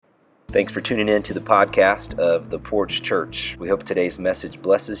Thanks for tuning in to the podcast of The Porch Church. We hope today's message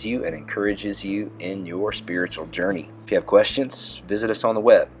blesses you and encourages you in your spiritual journey. If you have questions, visit us on the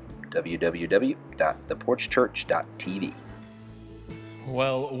web, www.theporchchurch.tv.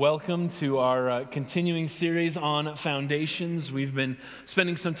 Well, welcome to our continuing series on foundations. We've been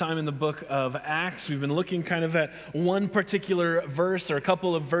spending some time in the book of Acts. We've been looking kind of at one particular verse or a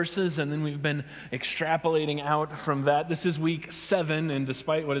couple of verses, and then we've been extrapolating out from that. This is week 7, and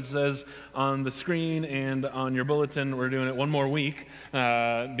despite what it says on the screen and on your bulletin, we're doing it one more week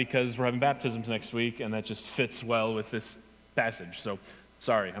because we're having baptisms next week, and that just fits well with this passage. So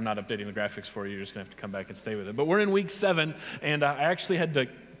sorry, I'm not updating the graphics for you. You're just going to have to come back and stay with it. But we're in week 7, and I actually had to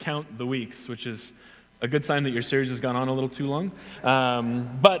count the weeks, which is a good sign that your series has gone on a little too long.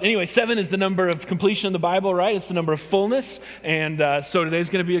 But anyway, 7 is the number of completion of the Bible, right? It's the number of fullness. And so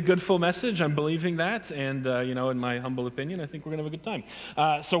today's going to be a good full message. I'm believing that. And, in my humble opinion, I think we're going to have a good time.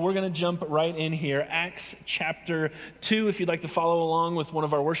 So we're going to jump right in here. Acts chapter 2. If you'd like to follow along with one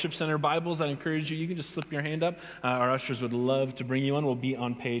of our Worship Center Bibles, I encourage you. You can just slip your hand up. Our ushers would love to bring you on. We'll be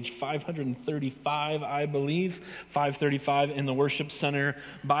on page 535, I believe. 535 in the Worship Center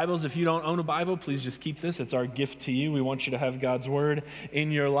Bibles. If you don't own a Bible, please just keep this. It's our gift to you. We want you to have God's Word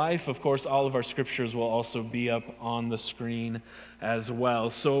in your life. Of course, all of our scriptures will also be up on the screen as well.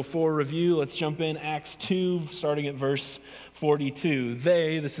 So for review, let's jump in. Acts 2, starting at verse 42.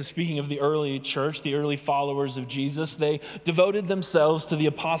 This is speaking of the early church, the early followers of Jesus, they devoted themselves to the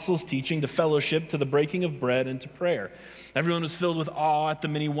apostles' teaching, to fellowship, to the breaking of bread, and to prayer. Everyone was filled with awe at the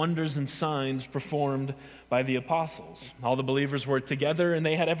many wonders and signs performed by the apostles. All the believers were together and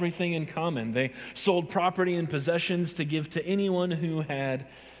they had everything in common. They sold property and possessions to give to anyone who had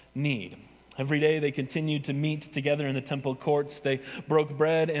need. Every day they continued to meet together in the temple courts. They broke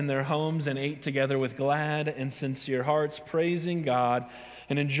bread in their homes and ate together with glad and sincere hearts, praising God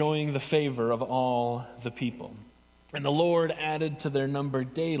and enjoying the favor of all the people. And the Lord added to their number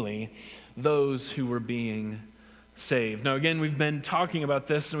daily those who were being saved. Now again, we've been talking about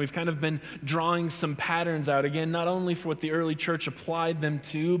this and we've kind of been drawing some patterns out again, not only for what the early church applied them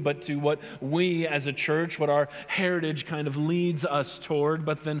to, but to what we as a church, what our heritage kind of leads us toward,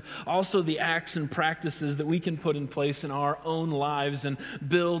 but then also the acts and practices that we can put in place in our own lives and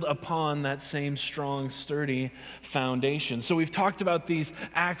build upon that same strong, sturdy foundation. So we've talked about these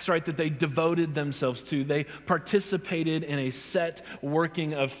acts, right, that they devoted themselves to. They participated in a set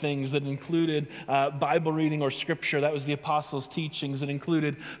working of things that included Bible reading or scripture. That was the apostles' teachings. It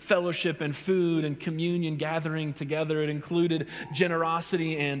included fellowship and food and communion gathering together. It included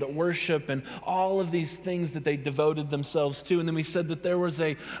generosity and worship and all of these things that they devoted themselves to. And then we said that there was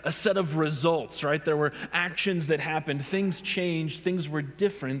a set of results, right? There were actions that happened. Things changed. Things were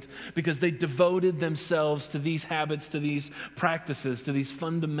different because they devoted themselves to these habits, to these practices, to these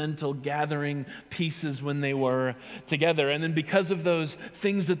fundamental gathering pieces when they were together. And then because of those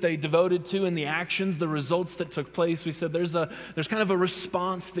things that they devoted to and the actions, the results that took place, we said there's kind of a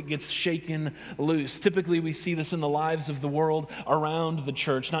response that gets shaken loose. Typically, we see this in the lives of the world around the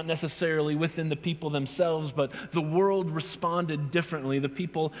church, not necessarily within the people themselves, but the world responded differently. The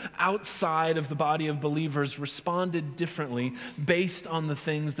people outside of the body of believers responded differently based on the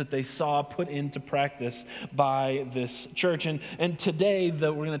things that they saw put into practice by this church. And today,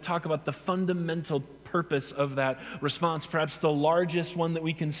 we're going to talk about the fundamental purpose of that response, perhaps the largest one that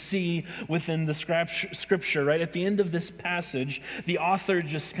we can see within the scripture, right? At the end of this passage, the author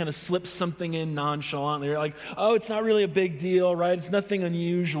just kind of slips something in nonchalantly. You're like, oh, it's not really a big deal, right? It's nothing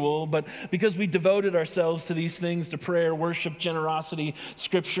unusual, but because we devoted ourselves to these things, to prayer, worship, generosity,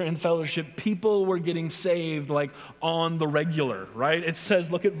 scripture, and fellowship, people were getting saved like on the regular, right? It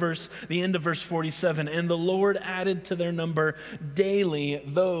says, look at the end of verse 47, and the Lord added to their number daily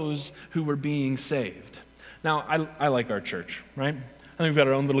those who were being saved. Now, I like our church, right? I think we've got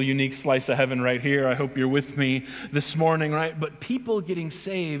our own little unique slice of heaven right here. I hope you're with me this morning, right? But people getting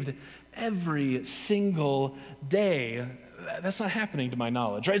saved every single day, that's not happening to my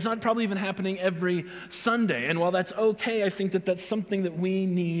knowledge, right? It's not probably even happening every Sunday. And while that's okay, I think that that's something that we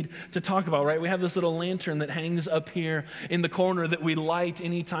need to talk about, right? We have this little lantern that hangs up here in the corner that we light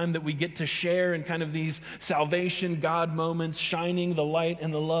anytime that we get to share in kind of these salvation God moments, shining the light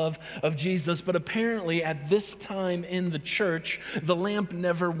and the love of Jesus. But apparently at this time in the church, the lamp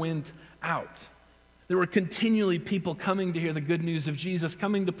never went out. There were continually people coming to hear the good news of Jesus,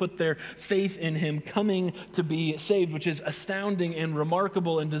 coming to put their faith in him, coming to be saved, which is astounding and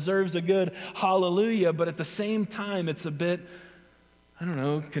remarkable and deserves a good hallelujah. But at the same time, it's a bit,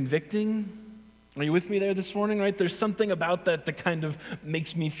 convicting. Are you with me there this morning, right? There's something about that kind of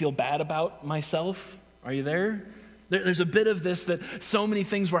makes me feel bad about myself. Are you there? There's a bit of this that so many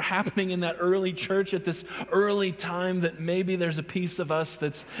things were happening in that early church at this early time that maybe there's a piece of us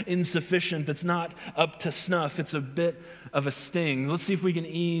that's insufficient, that's not up to snuff. It's a bit of a sting. Let's see if we can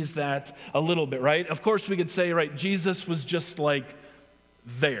ease that a little bit, right? Of course, we could say, right, Jesus was just like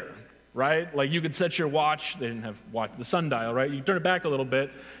there, right? Like you could set your watch, they didn't have the sundial, right? You turn it back a little bit,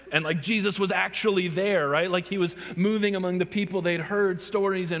 and like Jesus was actually there, right? Like he was moving among the people. They'd heard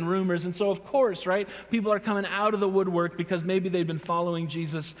stories and rumors. And so of course, right, people are coming out of the woodwork because maybe they'd been following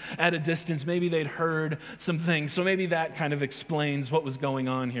Jesus at a distance. Maybe they'd heard some things. So maybe that kind of explains what was going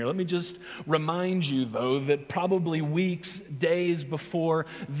on here. Let me just remind you though that probably weeks, days before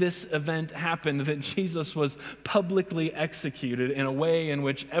this event happened, that Jesus was publicly executed in a way in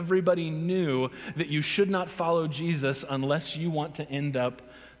which everybody knew that you should not follow Jesus unless you want to end up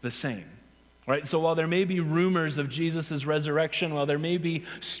the same, right? So while there may be rumors of Jesus' resurrection, while there may be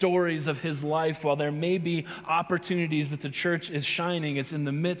stories of his life, while there may be opportunities that the church is shining, it's in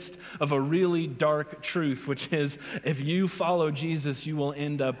the midst of a really dark truth, which is if you follow Jesus, you will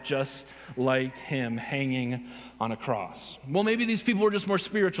end up just like him, hanging on a cross. Well, maybe these people were just more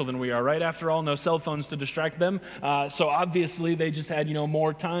spiritual than we are, right? After all, no cell phones to distract them. So obviously they just had,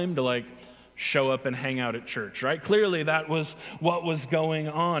 more time to show up and hang out at church, right? Clearly that was what was going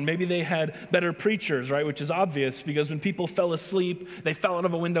on. Maybe they had better preachers, right? Which is obvious because when people fell asleep, they fell out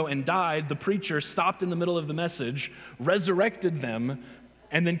of a window and died, the preacher stopped in the middle of the message, resurrected them,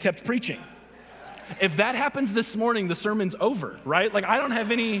 and then kept preaching. If that happens this morning, the sermon's over, right? I don't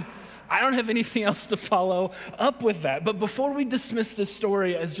have anything else to follow up with that. But before we dismiss this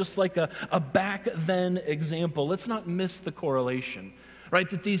story as just like a back then example, let's not miss the correlation. Right,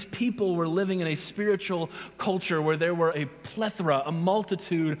 that these people were living in a spiritual culture where there were a plethora, a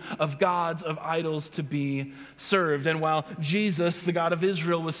multitude of gods, of idols to be served. And while Jesus, the God of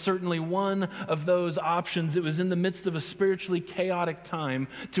Israel, was certainly one of those options, it was in the midst of a spiritually chaotic time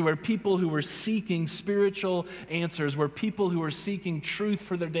to where people who were seeking spiritual answers, where people who were seeking truth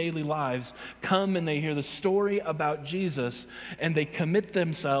for their daily lives come and they hear the story about Jesus and they commit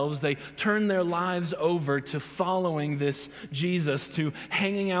themselves, they turn their lives over to following this Jesus, to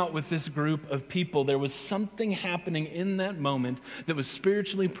hanging out with this group of people. There was something happening in that moment that was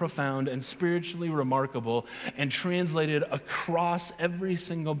spiritually profound and spiritually remarkable and translated across every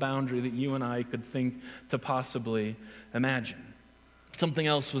single boundary that you and I could think to possibly imagine. Something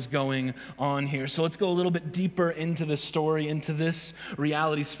else was going on here. So let's go a little bit deeper into this story, into this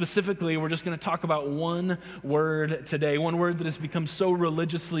reality. Specifically, we're just going to talk about one word today, one word that has become so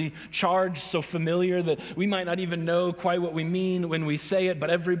religiously charged, so familiar that we might not even know quite what we mean when we say it, but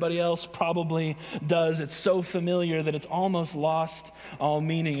everybody else probably does. It's so familiar that it's almost lost all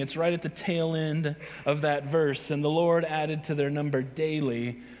meaning. It's right at the tail end of that verse. And the Lord added to their number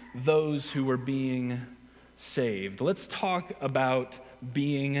daily those who were being saved. Let's talk about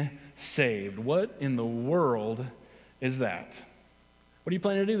being saved. What in the world is that? What are you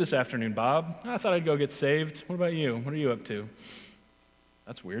planning to do this afternoon, Bob? I thought I'd go get saved. What about you? What are you up to?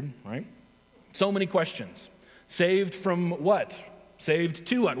 That's weird, right? So many questions. Saved from what? Saved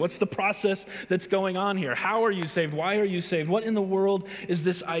to what? What's the process that's going on here? How are you saved? Why are you saved? What in the world is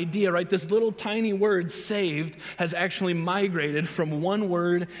this idea, right? This little tiny word, saved, has actually migrated from one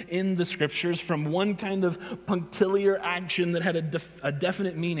word in the scriptures, from one kind of punctiliar action that had a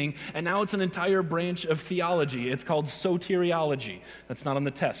definite meaning, and now it's an entire branch of theology. It's called soteriology. That's not on the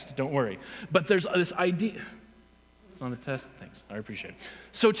test, don't worry. But there's this idea... on the test? Thanks, I appreciate it.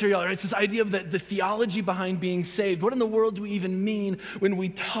 Soteriology, it's this idea of the theology behind being saved. What in the world do we even mean when we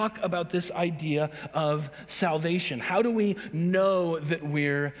talk about this idea of salvation? How do we know that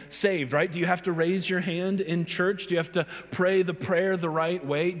we're saved, right? Do you have to raise your hand in church? Do you have to pray the prayer the right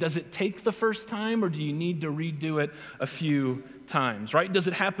way? Does it take the first time, or do you need to redo it a few times, right? Does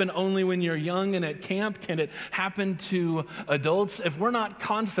it happen only when you're young and at camp? Can it happen to adults? If we're not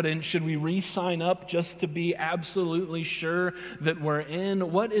confident, should we re-sign up just to be absolutely sure that we're in?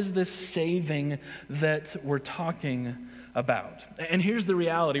 What is this saving that we're talking about? And here's the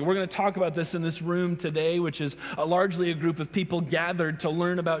reality. We're going to talk about this in this room today, which is largely a group of people gathered to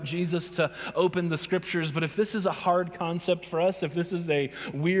learn about Jesus, to open the scriptures. But if this is a hard concept for us, if this is a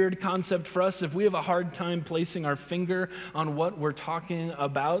weird concept for us, if we have a hard time placing our finger on what we're talking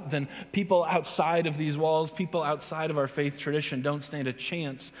about, then people outside of these walls, people outside of our faith tradition don't stand a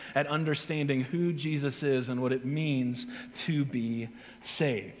chance at understanding who Jesus is and what it means to be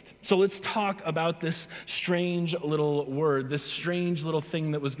saved. So let's talk about this strange little word, this strange little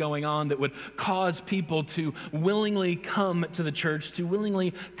thing that was going on that would cause people to willingly come to the church, to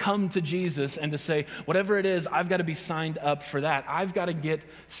willingly come to Jesus and to say, whatever it is, I've got to be signed up for that. I've got to get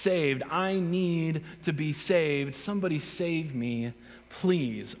saved. I need to be saved. Somebody save me,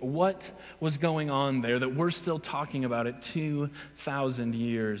 please. What was going on there that we're still talking about it 2,000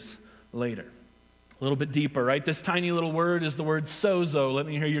 years later? A little bit deeper, right? This tiny little word is the word sozo. Let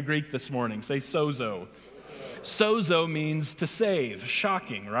me hear your Greek this morning. Say sozo. Sozo means to save.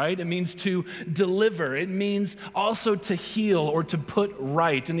 Shocking, right? It means to deliver. It means also to heal or to put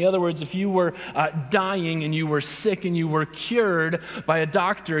right. In other words, if you were dying and you were sick and you were cured by a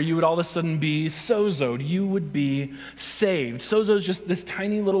doctor, you would all of a sudden be sozoed. You would be saved. Sozo is just this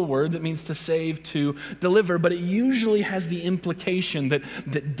tiny little word that means to save, to deliver, but it usually has the implication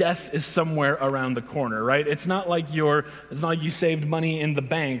that death is somewhere around the corner, right? It's not like you saved money in the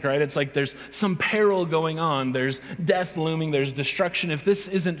bank, right? It's like there's some peril going on. There's death looming, there's destruction. If this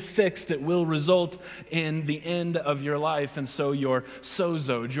isn't fixed, it will result in the end of your life. And so you're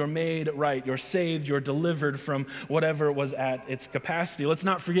sozoed, you're made right, you're saved, you're delivered from whatever was at its capacity. Let's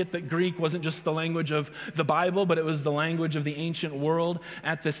not forget that Greek wasn't just the language of the Bible, but it was the language of the ancient world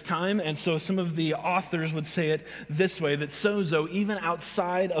at this time. And so some of the authors would say it this way, that sozo, even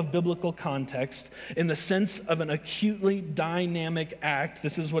outside of biblical context, in the sense of an acutely dynamic act,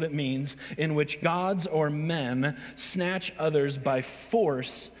 this is what it means, in which gods or men snatch others by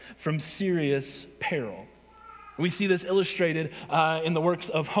force from serious peril. We see this illustrated in the works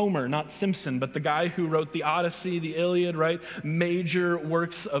of Homer, not Simpson, but the guy who wrote the Odyssey, the Iliad, right? Major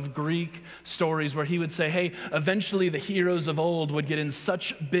works of Greek stories where he would say, hey, eventually the heroes of old would get in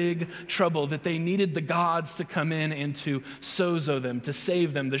such big trouble that they needed the gods to come in and to sozo them, to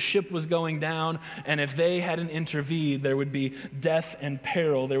save them. The ship was going down, and if they hadn't intervened, there would be death and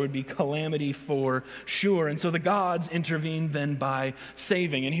peril. There would be calamity for sure. And so the gods intervened then by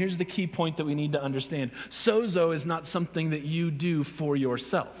saving. And here's the key point that we need to understand. Sozo is not something that you do for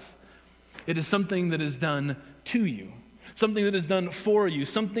yourself. It is something that is done to you, something that is done for you,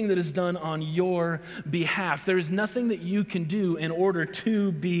 something that is done on your behalf. There is nothing that you can do in order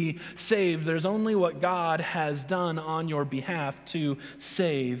to be saved. There's only what God has done on your behalf to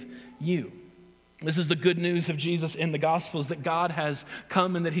save you. This is the good news of Jesus in the Gospels, that God has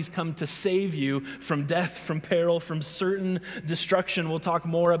come and that he's come to save you from death, from peril, from certain destruction. We'll talk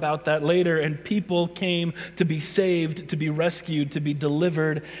more about that later. And people came to be saved, to be rescued, to be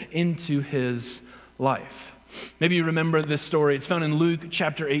delivered into his life. Maybe you remember this story. It's found in Luke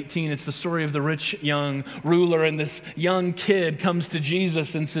chapter 18. It's the story of the rich young ruler, and this young kid comes to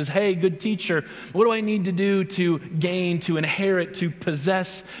Jesus and says, hey, good teacher, what do I need to do to gain, to inherit, to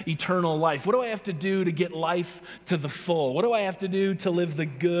possess eternal life? What do I have to do to get life to the full? What do I have to do to live the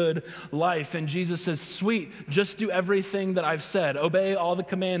good life? And Jesus says, sweet, just do everything that I've said. Obey all the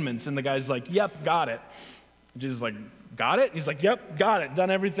commandments. And the guy's like, yep, got it. And Jesus is like, got it? He's like, yep, got it.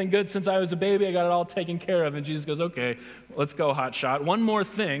 Done everything good since I was a baby. I got it all taken care of. And Jesus goes, okay, let's go, hotshot. One more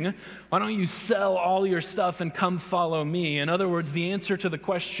thing. Why don't you sell all your stuff and come follow me? In other words, the answer to the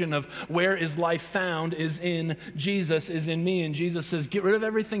question of where is life found is in Jesus, is in me. And Jesus says, get rid of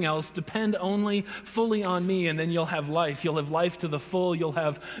everything else. Depend only fully on me, and then you'll have life. You'll have life to the full. You'll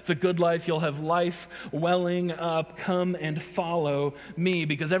have the good life. You'll have life welling up. Come and follow me,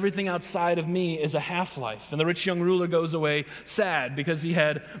 because everything outside of me is a half-life. And the rich young ruler goes away sad because he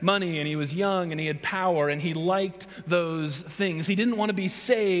had money and he was young and he had power and he liked those things. He didn't want to be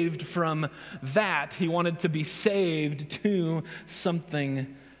saved from that. He wanted to be saved to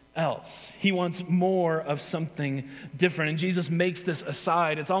something else. He wants more of something different. And Jesus makes this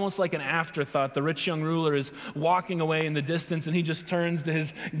aside. It's almost like an afterthought. The rich young ruler is walking away in the distance and he just turns to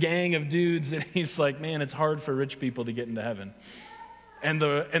his gang of dudes and he's like, man, it's hard for rich people to get into heaven. And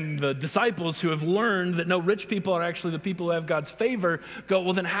the disciples who have learned that no, rich people are actually the people who have God's favor go,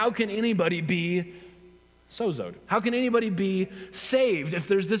 well, then how can anybody be sozoed? How can anybody be saved? If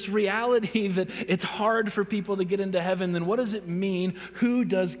there's this reality that it's hard for people to get into heaven, then what does it mean? Who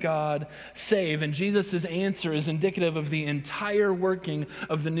does God save? And Jesus' answer is indicative of the entire working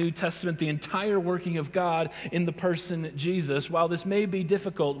of the New Testament, the entire working of God in the person Jesus. While this may be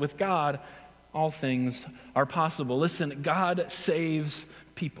difficult with God, all things are possible. Listen, God saves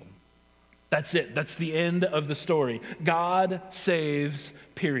people. That's it. That's the end of the story. God saves,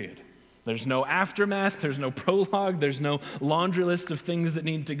 period. There's no aftermath. There's no prologue. There's no laundry list of things that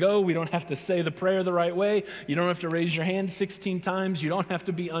need to go. We don't have to say the prayer the right way. You don't have to raise your hand 16 times. You don't have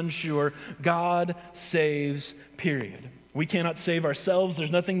to be unsure. God saves, period. We cannot save ourselves.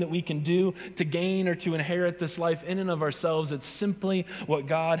 There's nothing that we can do to gain or to inherit this life in and of ourselves. It's simply what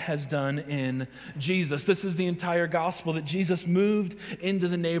God has done in Jesus. This is the entire gospel, that Jesus moved into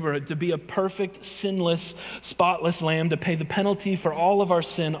the neighborhood to be a perfect, sinless, spotless lamb, to pay the penalty for all of our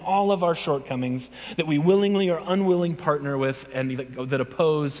sin, all of our shortcomings that we willingly or unwilling partner with and that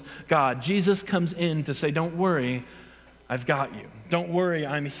oppose God. Jesus comes in to say, don't worry, I've got you. Don't worry,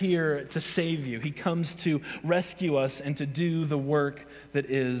 I'm here to save you. He comes to rescue us and to do the work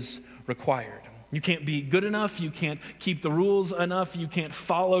that is required. You can't be good enough. You can't keep the rules enough. You can't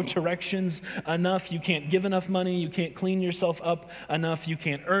follow directions enough. You can't give enough money. You can't clean yourself up enough. You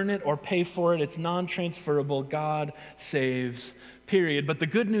can't earn it or pay for it. It's non-transferable. God saves, period. But the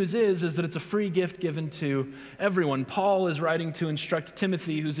good news is that it's a free gift given to everyone. Paul is writing to instruct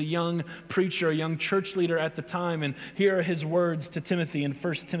Timothy, who's a young preacher, a young church leader at the time, and here are his words to Timothy in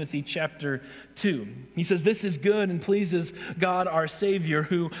 1 Timothy chapter 2. He says, "This is good and pleases God our Savior,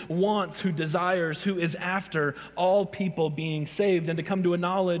 who wants, who desires, who is after all people being saved and to come to a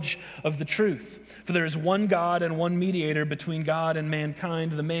knowledge of the truth. For there is one God and one mediator between God and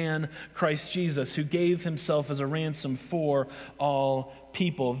mankind, the man, Christ Jesus, who gave himself as a ransom for all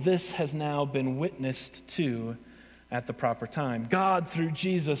people. This has now been witnessed to at the proper time. God, through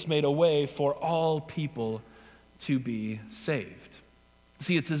Jesus, made a way for all people to be saved."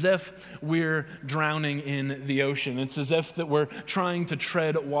 See, it's as if we're drowning in the ocean. It's as if that we're trying to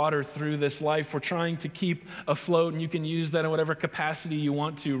tread water through this life. We're trying to keep afloat, and you can use that in whatever capacity you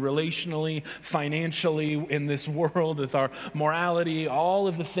want to, relationally, financially, in this world, with our morality, all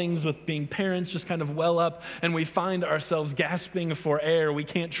of the things with being parents just kind of well up, and we find ourselves gasping for air. We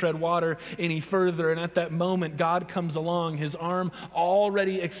can't tread water any further, and at that moment, God comes along, his arm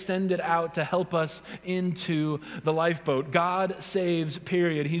already extended out to help us into the lifeboat. God saves,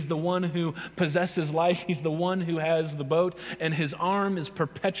 period. He's the one who possesses life. He's the one who has the boat, and his arm is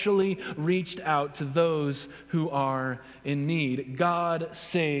perpetually reached out to those who are in need. God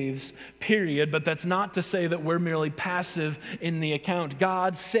saves, period. But that's not to say that we're merely passive in the account.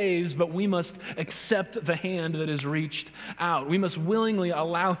 God saves, but we must accept the hand that is reached out. We must willingly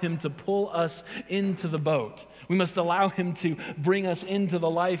allow him to pull us into the boat. We must allow him to bring us into the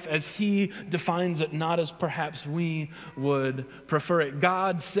life as he defines it, not as perhaps we would prefer it.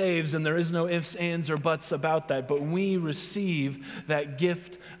 God saves, and there is no ifs, ands, or buts about that, but we receive that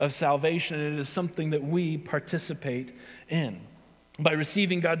gift of salvation, and it is something that we participate in. By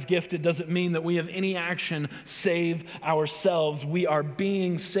receiving God's gift, it doesn't mean that we have any action save ourselves. We are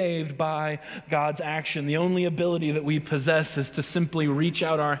being saved by God's action. The only ability that we possess is to simply reach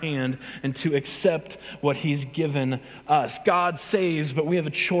out our hand and to accept what he's given us. God saves, but we have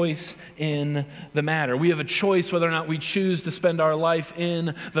a choice in the matter. We have a choice whether or not we choose to spend our life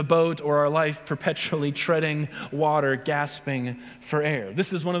in the boat or our life perpetually treading water, gasping for air.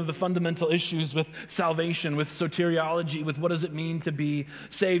 This is one of the fundamental issues with salvation, with soteriology, with what does it mean to be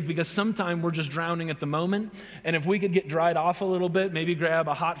saved, because sometimes we're just drowning at the moment, and if we could get dried off a little bit, maybe grab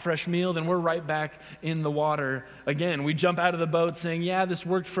a hot, fresh meal, then we're right back in the water again. We jump out of the boat saying, yeah, this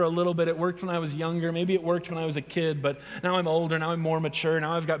worked for a little bit. It worked when I was younger. Maybe it worked when I was a kid, but now I'm older. Now I'm more mature.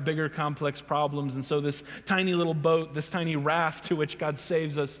 Now I've got bigger, complex problems, and so this tiny little boat, this tiny raft to which God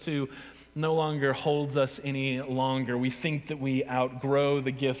saves us to, no longer holds us any longer. We think that we outgrow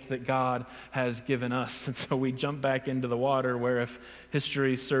the gift that God has given us, and so we jump back into the water, where if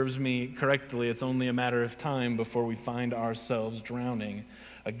history serves me correctly, it's only a matter of time before we find ourselves drowning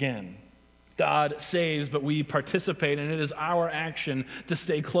again. God saves, but we participate, and it is our action to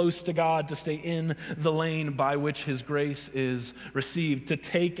stay close to God, to stay in the lane by which his grace is received, to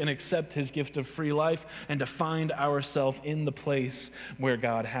take and accept his gift of free life, and to find ourselves in the place where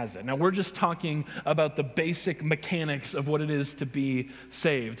God has it. Now, we're just talking about the basic mechanics of what it is to be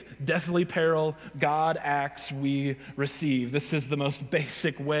saved. Deathly peril, God acts, we receive. This is the most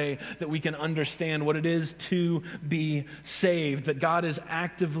basic way that we can understand what it is to be saved, that God is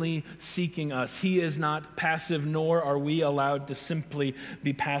actively seeking us. He is not passive, nor are we allowed to simply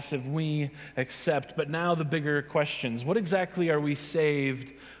be passive. We accept. But now the bigger questions. What exactly are we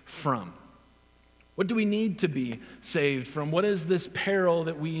saved from? What do we need to be saved from? What is this peril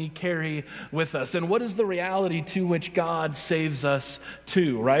that we carry with us? And what is the reality to which God saves us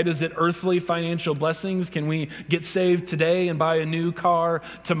to, right? Is it earthly financial blessings? Can we get saved today and buy a new car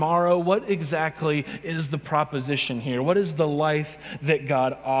tomorrow? What exactly is the proposition here? What is the life that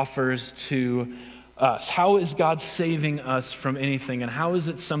God offers to us? How is God saving us from anything? And how is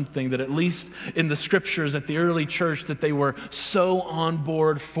it something that, at least in the scriptures at the early church, that they were so on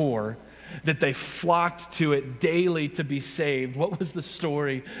board for, that they flocked to it daily to be saved? What was the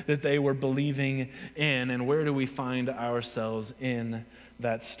story that they were believing in, and where do we find ourselves in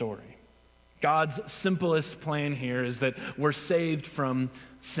that story? God's simplest plan here is that we're saved from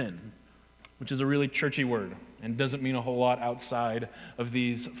sin, which is a really churchy word and doesn't mean a whole lot outside of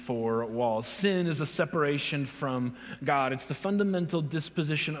these four walls. Sin is a separation from God. It's the fundamental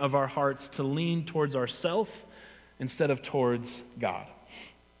disposition of our hearts to lean towards ourself instead of towards God.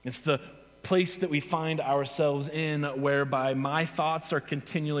 It's the place that we find ourselves in whereby my thoughts are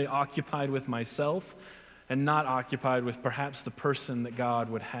continually occupied with myself and not occupied with perhaps the person that God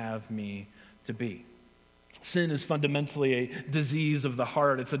would have me to be. Sin is fundamentally a disease of the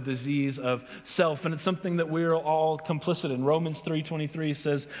heart. It's a disease of self, and it's something that we're all complicit in. Romans 3:23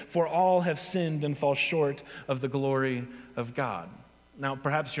 says, "For all have sinned and fall short of the glory of God." Now,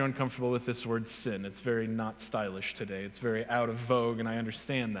 perhaps you're uncomfortable with this word sin. It's very not stylish today. It's very out of vogue, and I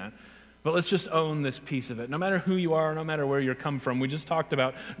understand that. But let's just own this piece of it. No matter who you are, no matter where you come from, we just talked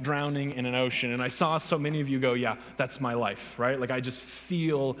about drowning in an ocean. And I saw so many of you go, yeah, that's my life, right? Like I just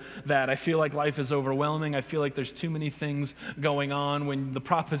feel that. I feel like life is overwhelming. I feel like there's too many things going on. When the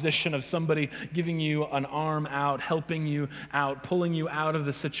proposition of somebody giving you an arm out, helping you out, pulling you out of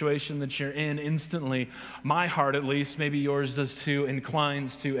the situation that you're in instantly, my heart at least, maybe yours does too,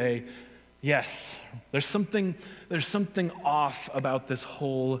 inclines to a yes. There's something off about this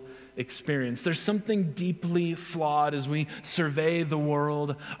whole experience. There's something deeply flawed as we survey the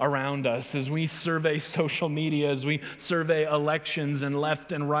world around us, as we survey social media, as we survey elections and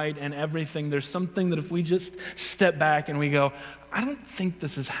left and right and everything. There's something that if we just step back and we go, I don't think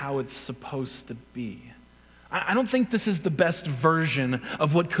this is how it's supposed to be. I don't think this is the best version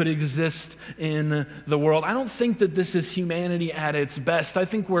of what could exist in the world. I don't think that this is humanity at its best. I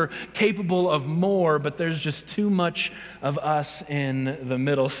think we're capable of more, but there's just too much of us in the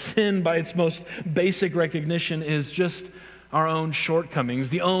middle. Sin, by its most basic recognition, is just our own shortcomings,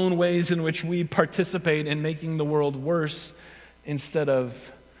 the own ways in which we participate in making the world worse instead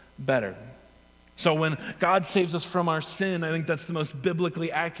of better. So when God saves us from our sin, I think that's the most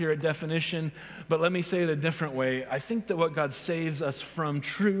biblically accurate definition. But let me say it a different way. I think that what God saves us from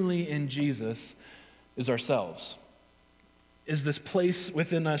truly in Jesus is ourselves. Is this place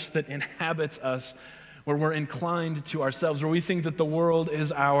within us that inhabits us where we're inclined to ourselves, where we think that the world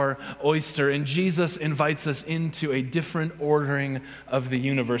is our oyster. And Jesus invites us into a different ordering of the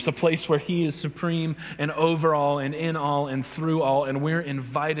universe, a place where he is supreme and over all and in all and through all, and we're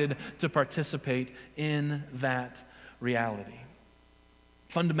invited to participate in that reality.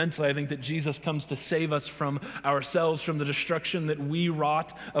 Fundamentally, I think that Jesus comes to save us from ourselves, from the destruction that we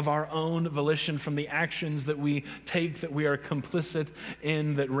wrought of our own volition, from the actions that we take that we are complicit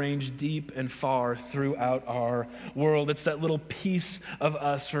in that range deep and far throughout our world. It's that little piece of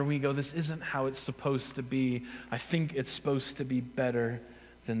us where we go, this isn't how it's supposed to be. I think it's supposed to be better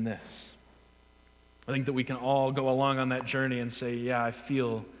than this. I think that we can all go along on that journey and say, yeah, I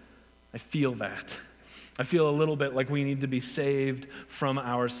feel that. I feel a little bit like we need to be saved from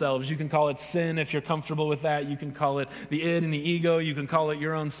ourselves. You can call it sin if you're comfortable with that. You can call it the id and the ego. You can call it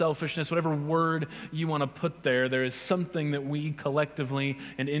your own selfishness. Whatever word you want to put there, there is something that we collectively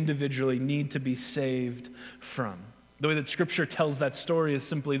and individually need to be saved from. The way that Scripture tells that story is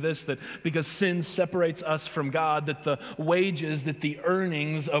simply this, that because sin separates us from God, that the wages, that the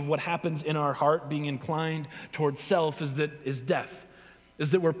earnings of what happens in our heart being inclined towards self is death.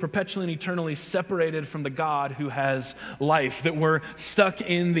 Is that we're perpetually and eternally separated from the God who has life, that we're stuck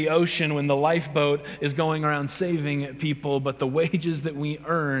in the ocean when the lifeboat is going around saving people, but the wages that we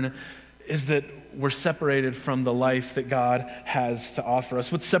earn is that we're separated from the life that God has to offer us.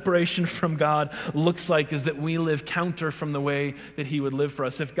 What separation from God looks like is that we live counter from the way that he would live for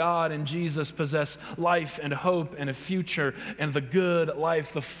us. If God and Jesus possess life and hope and a future and the good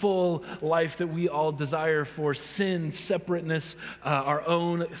life, the full life that we all desire for, sin, separateness, our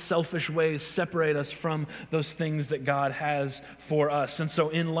own selfish ways separate us from those things that God has for us. And so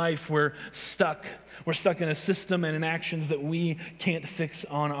in life, we're stuck. We're stuck in a system and in actions that we can't fix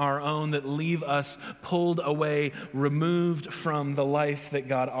on our own, that leave us pulled away, removed from the life that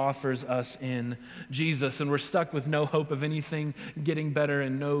God offers us in Jesus. And we're stuck with no hope of anything getting better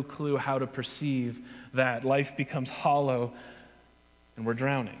and no clue how to perceive that. Life becomes hollow and we're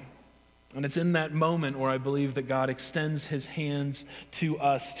drowning. And it's in that moment where I believe that God extends his hands to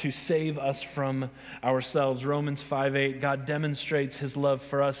us to save us from ourselves. Romans 5:8, God demonstrates his love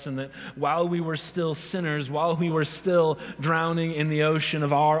for us in that while we were still sinners, while we were still drowning in the ocean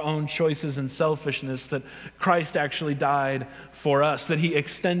of our own choices and selfishness, that Christ actually died for us, that he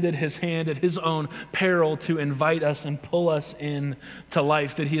extended his hand at his own peril to invite us and pull us into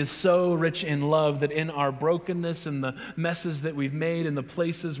life, that he is so rich in love that in our brokenness and the messes that we've made and the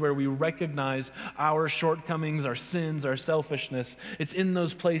places where we recognize our shortcomings, our sins, our selfishness, it's in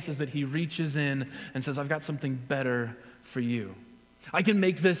those places that he reaches in and says, I've got something better for you. I can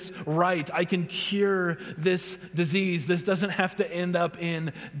make this right. I can cure this disease. This doesn't have to end up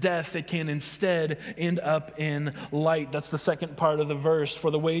in death. It can instead end up in light. That's the second part of the verse.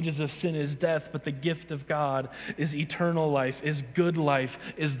 For the wages of sin is death, but the gift of God is eternal life, is good life,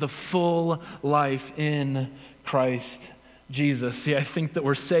 is the full life in Christ Jesus. See, I think that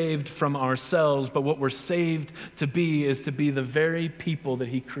we're saved from ourselves, but what we're saved to be is to be the very people that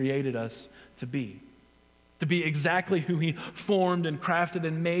he created us to be. To be exactly who he formed and crafted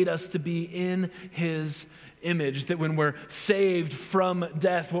and made us to be in his image. That when we're saved from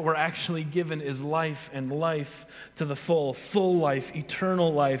death, what we're actually given is life, and life to the full life,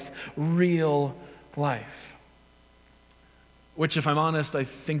 eternal life, real life. Which, if I'm honest, I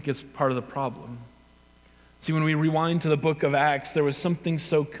think is part of the problem. See, when we rewind to the book of Acts, there was something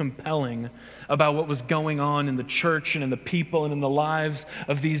so compelling about what was going on in the church and in the people and in the lives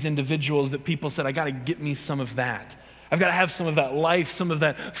of these individuals that people said, I got to get me some of that. I've got to have some of that life, some of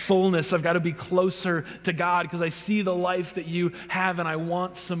that fullness. I've got to be closer to God because I see the life that you have and I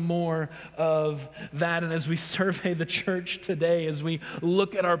want some more of that. And as we survey the church today, as we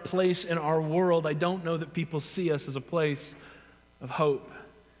look at our place in our world, I don't know that people see us as a place of hope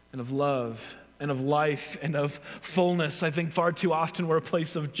and of love and of life and of fullness. I think far too often we're a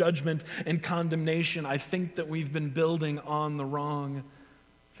place of judgment and condemnation. I think that we've been building on the wrong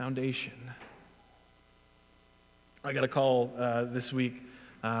foundation. I got a call this week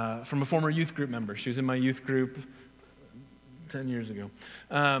from a former youth group member. She was in my youth group 10 years ago,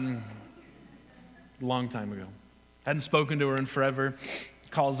 long time ago. Hadn't spoken to her in forever.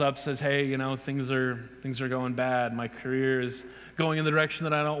 Calls up, says, hey, things are going bad. My career is going in the direction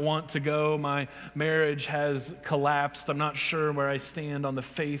that I don't want to go. My marriage has collapsed. I'm not sure where I stand on the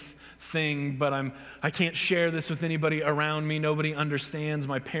faith thing, but I can't share this with anybody around me. Nobody understands.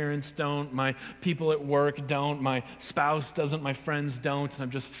 My parents don't. My people at work don't. My spouse doesn't. My friends don't. And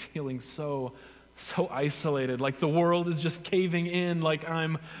I'm just feeling so isolated, like the world is just caving in, like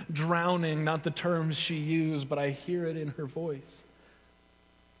I'm drowning. Not the terms she used, but I hear it in her voice.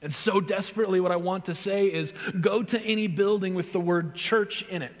 And so desperately what I want to say is go to any building with the word church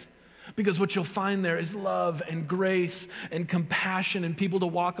in it. Because what you'll find there is love and grace and compassion and people to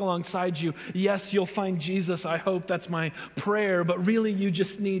walk alongside you. Yes, you'll find Jesus, I hope, that's my prayer. But really you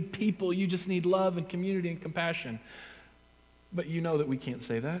just need people. You just need love and community and compassion. But you know that we can't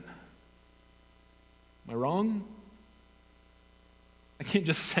say that. Am I wrong? I can't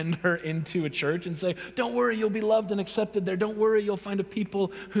just send her into a church and say, don't worry, you'll be loved and accepted there. Don't worry, you'll find a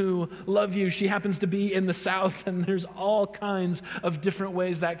people who love you. She happens to be in the South, and there's all kinds of different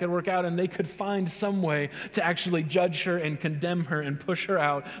ways that could work out, and they could find some way to actually judge her and condemn her and push her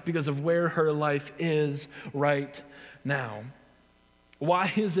out because of where her life is right now.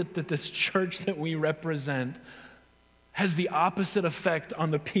 Why is it that this church that we represent has the opposite effect on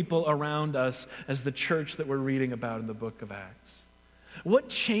the people around us as the church that we're reading about in the book of Acts? What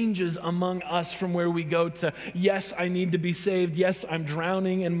changes among us from where we go to, yes, I need to be saved. Yes, I'm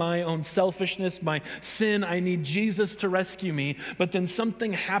drowning in my own selfishness, my sin. I need Jesus to rescue me. But then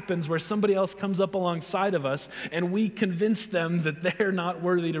something happens where somebody else comes up alongside of us and we convince them that they're not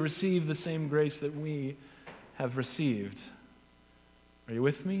worthy to receive the same grace that we have received. Are you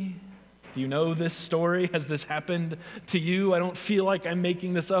with me? Do you know this story? Has this happened to you? I don't feel like I'm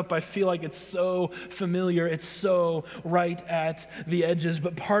making this up. I feel like it's so familiar. It's so right at the edges.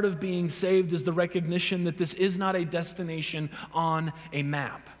 But part of being saved is the recognition that this is not a destination on a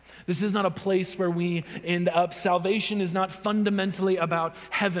map. This is not a place where we end up. Salvation is not fundamentally about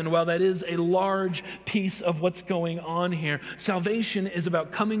heaven. While that is a large piece of what's going on here, salvation is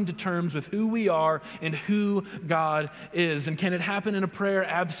about coming to terms with who we are and who God is. And can it happen in a prayer?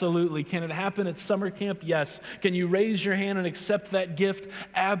 Absolutely. Can it happen at summer camp? Yes. Can you raise your hand and accept that gift?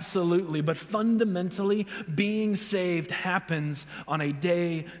 Absolutely. But fundamentally, being saved happens on a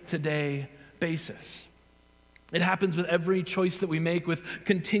day-to-day basis. It happens with every choice that we make, with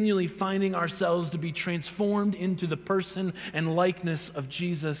continually finding ourselves to be transformed into the person and likeness of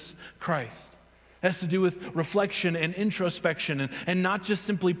Jesus Christ. It has to do with reflection and introspection and not just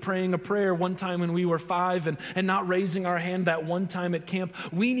simply praying a prayer one time when we were 5 and not raising our hand that one time at camp.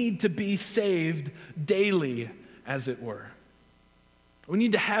 We need to be saved daily, as it were. We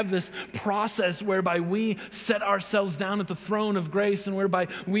need to have this process whereby we set ourselves down at the throne of grace and whereby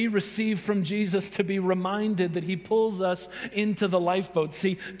we receive from Jesus to be reminded that he pulls us into the lifeboat.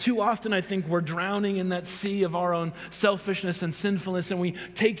 See, too often I think we're drowning in that sea of our own selfishness and sinfulness, and we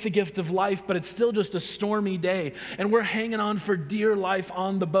take the gift of life, but it's still just a stormy day. And we're hanging on for dear life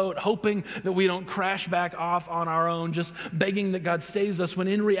on the boat, hoping that we don't crash back off on our own, just begging that God saves us, when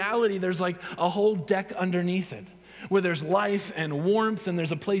in reality there's like a whole deck underneath it, where there's life and warmth and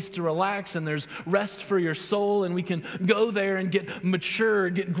there's a place to relax and there's rest for your soul, and we can go there and get mature,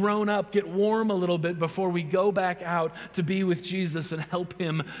 get grown up, get warm a little bit before we go back out to be with Jesus and help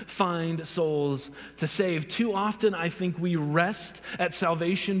him find souls to save. Too often I think we rest at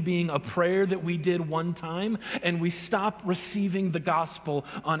salvation being a prayer that we did one time, and we stop receiving the gospel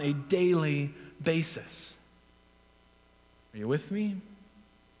on a daily basis. Are you with me?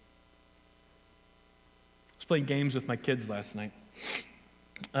 Playing games with my kids last night.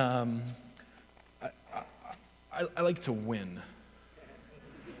 I like to win.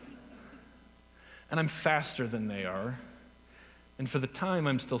 And I'm faster than they are. And for the time,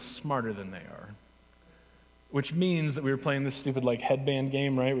 I'm still smarter than they are. Which means that we were playing this stupid headband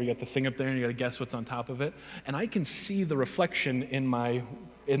game, right? Where you got the thing up there and you got to guess what's on top of it. And I can see the reflection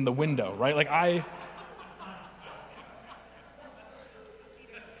in the window, right?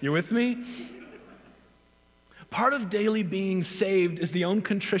 You with me? Part of daily being saved is the own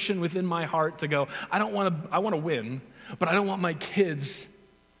contrition within my heart to go, I want to win, but I don't want my kids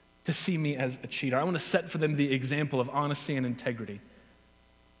to see me as a cheater. I want to set for them the example of honesty and integrity.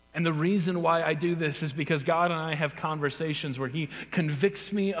 And the reason why I do this is because God and I have conversations where he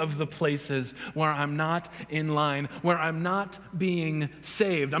convicts me of the places where I'm not in line, where I'm not being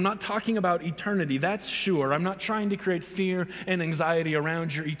saved. I'm not talking about eternity, that's sure. I'm not trying to create fear and anxiety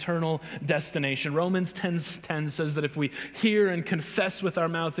around your eternal destination. Romans 10:10 says that if we hear and confess with our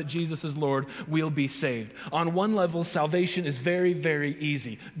mouth that Jesus is Lord, we'll be saved. On one level, salvation is very, very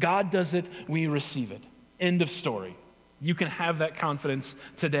easy. God does it, we receive it. End of story. You can have that confidence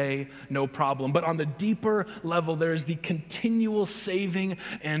today, no problem. But on the deeper level, there is the continual saving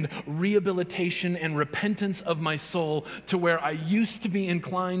and rehabilitation and repentance of my soul to where I used to be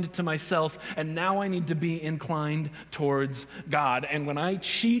inclined to myself, and now I need to be inclined towards God. And when I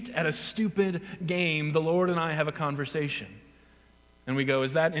cheat at a stupid game, the Lord and I have a conversation. And we go,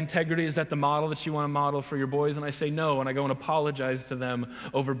 is that integrity? Is that the model that you want to model for your boys? And I say no, and I go and apologize to them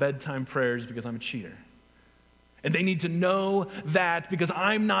over bedtime prayers because I'm a cheater. And they need to know that because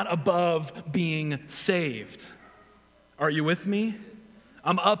I'm not above being saved. Are you with me?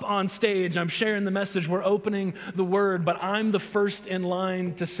 I'm up on stage, I'm sharing the message, we're opening the word, but I'm the first in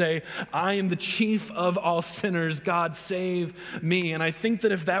line to say, I am the chief of all sinners, God save me. And I think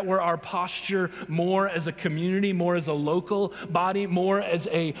that if that were our posture more as a community, more as a local body, more as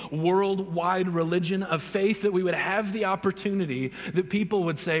a worldwide religion of faith, that we would have the opportunity that people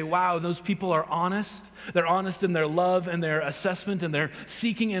would say, wow, those people are honest. They're honest in their love and their assessment, and they're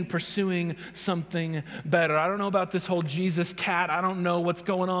seeking and pursuing something better. I don't know about this whole Jesus cat. I don't know what's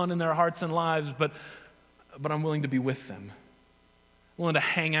going on in their hearts and lives, but I'm willing to be with them. I'm willing to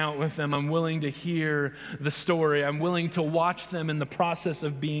hang out with them. I'm willing to hear the story. I'm willing to watch them in the process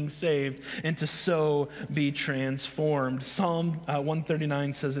of being saved and to so be transformed. Psalm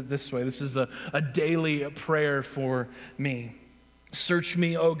 139 says it this way. This is a daily prayer for me. Search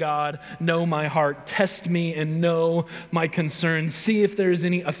me, O God, know my heart. Test me and know my concerns. See if there is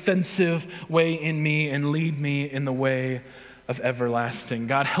any offensive way in me and lead me in the way of everlasting.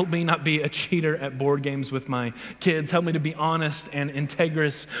 God, help me not be a cheater at board games with my kids. Help me to be honest and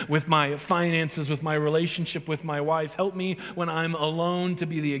integrous with my finances, with my relationship with my wife. Help me when I'm alone to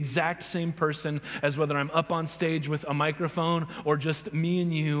be the exact same person as whether I'm up on stage with a microphone or just me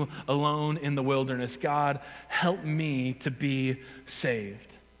and you alone in the wilderness. God, help me to be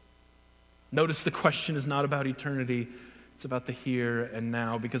saved. Notice the question is not about eternity. It's about the here and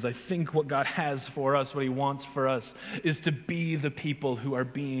now, because I think what God has for us, what he wants for us, is to be the people who are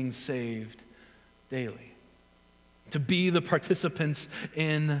being saved daily, to be the participants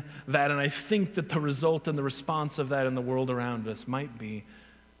in that. And I think that the result and the response of that in the world around us might be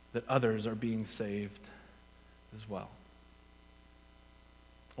that others are being saved as well.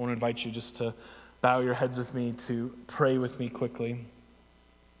 I want to invite you just to bow your heads with me, to pray with me quickly.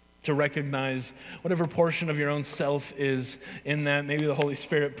 to recognize whatever portion of your own self is in that. Maybe the Holy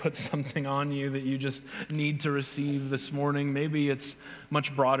Spirit puts something on you that you just need to receive this morning. Maybe it's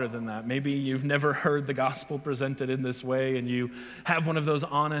much broader than that. Maybe you've never heard the gospel presented in this way and you have one of those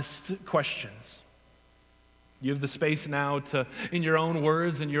honest questions. You have the space now to, in your own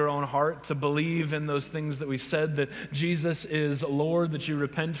words and your own heart, to believe in those things that we said, that Jesus is Lord, that you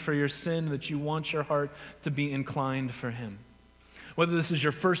repent for your sin, that you want your heart to be inclined for him. Whether this is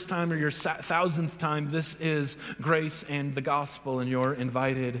your first time or your 1,000th time, this is grace and the gospel, and you're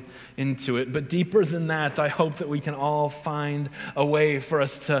invited into it. But deeper than that, I hope that we can all find a way for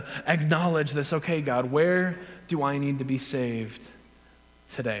us to acknowledge this. Okay, God, where do I need to be saved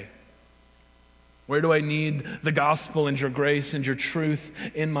today? Where do I need the gospel and your grace and your truth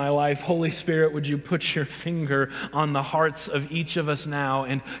in my life? Holy Spirit, would you put your finger on the hearts of each of us now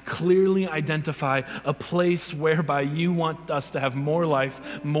and clearly identify a place whereby you want us to have more life,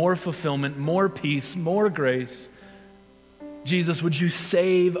 more fulfillment, more peace, more grace. Jesus, would you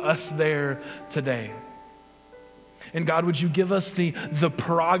save us there today? And God, would you give us the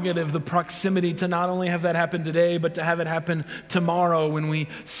prerogative, the proximity to not only have that happen today, but to have it happen tomorrow when we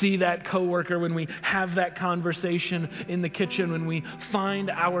see that coworker, when we have that conversation in the kitchen, when we find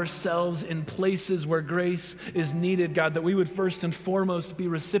ourselves in places where grace is needed, God, that we would first and foremost be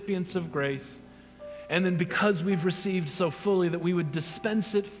recipients of grace. And then because we've received so fully, that we would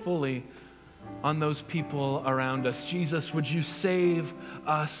dispense it fully on those people around us. Jesus, would you save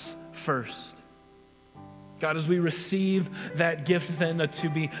us first? God, as we receive that gift then to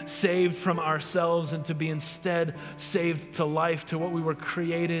be saved from ourselves and to be instead saved to life, to what we were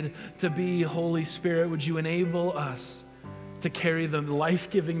created to be, Holy Spirit, would you enable us to carry the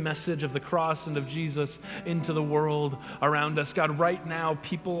life-giving message of the cross and of Jesus into the world around us. God, right now,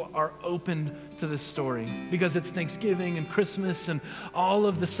 people are open to this story because it's Thanksgiving and Christmas, and all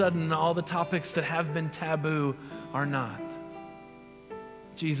of the sudden, all the topics that have been taboo are not.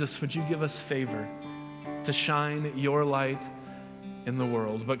 Jesus, would you give us favor to shine your light in the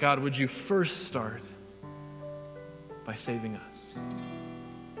world? But God, would you first start by saving us?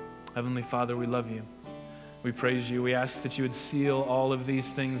 Heavenly Father, we love you. We praise you. We ask that you would seal all of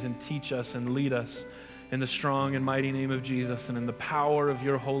these things and teach us and lead us in the strong and mighty name of Jesus and in the power of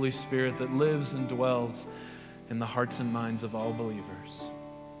your Holy Spirit that lives and dwells in the hearts and minds of all believers.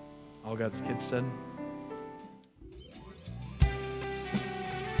 All God's kids said,